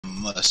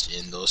must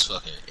in those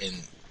fucking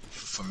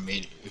for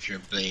mid if you're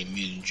playing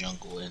mid and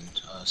jungle and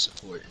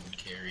support and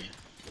carry.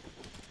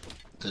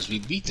 Cause we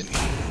beat them here.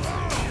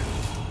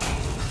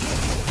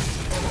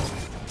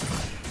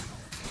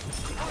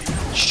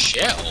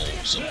 Shell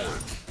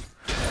support.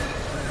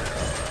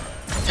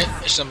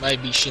 Hey, somebody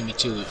beat Shimmy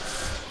to it.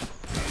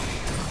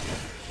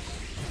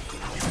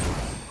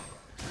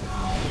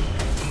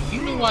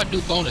 You know I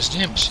do bonus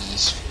damage to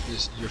this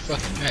your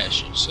fucking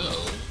passion, so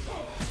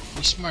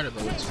be smart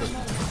about what's fucking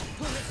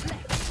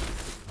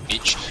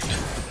bitch.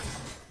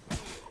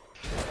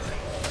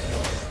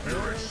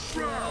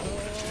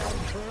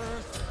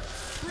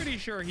 Pretty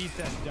sure he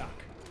said duck.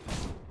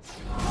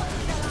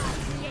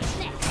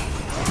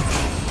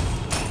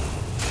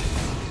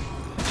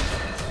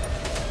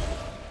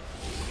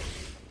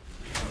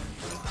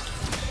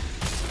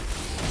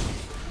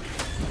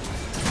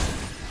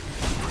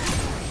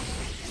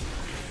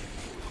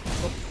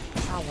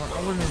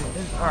 I wasn't in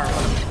this part.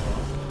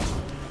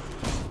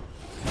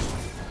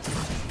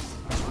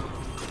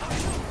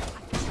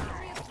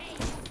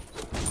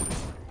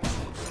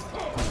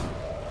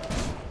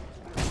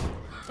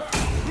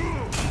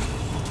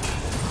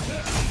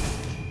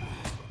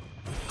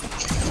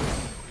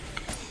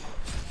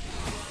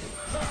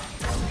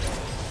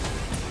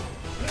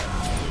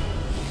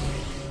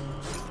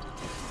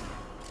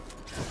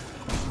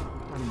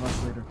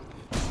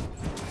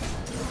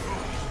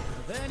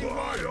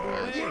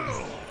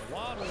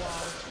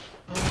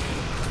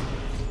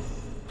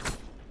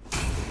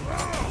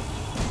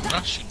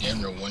 She damn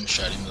near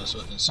one-shotting those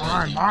fucking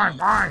sides.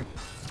 Mine.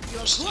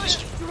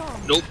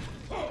 Nope.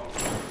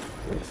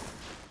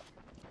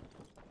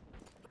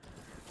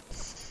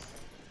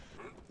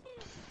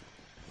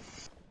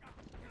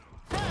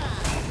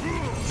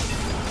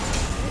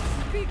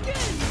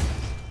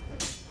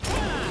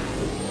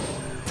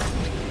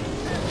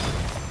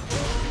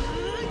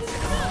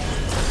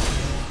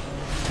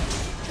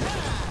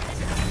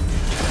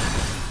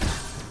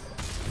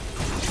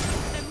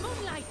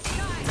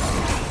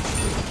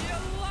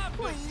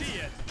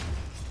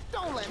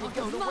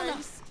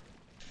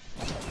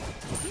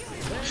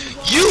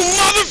 You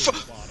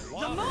motherfucker!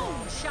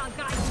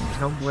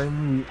 Don't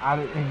blame me. I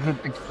didn't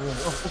get the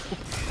kill.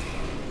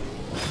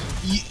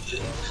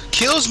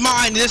 Kills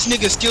mine. This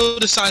nigga still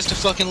decides to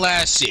fucking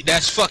last it.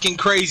 That's fucking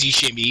crazy,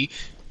 Shimmy.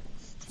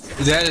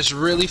 That is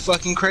really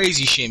fucking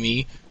crazy,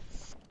 Shimmy.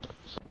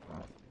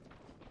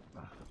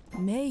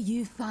 May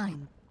you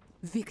find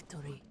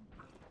victory.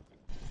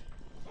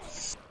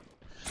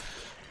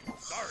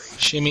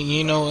 Shimmy,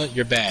 you know what?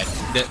 You're bad.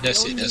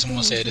 That's it. That's what I'm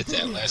gonna say to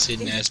that last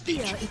hidden ass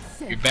bitch.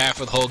 You're bad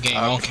for the whole game.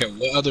 I don't care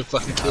what other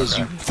fucking kills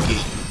you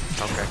get.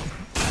 Okay.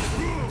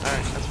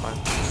 Alright, that's fine.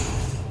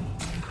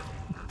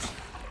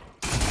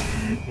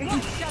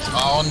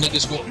 All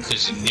niggas want,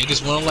 cause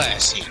niggas wanna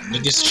last hit.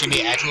 Niggas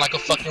Shimmy acting like a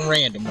fucking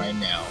random right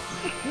now.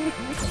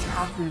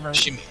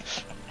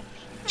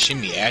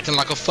 Shimmy acting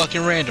like a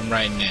fucking random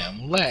right now.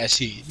 Last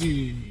hit.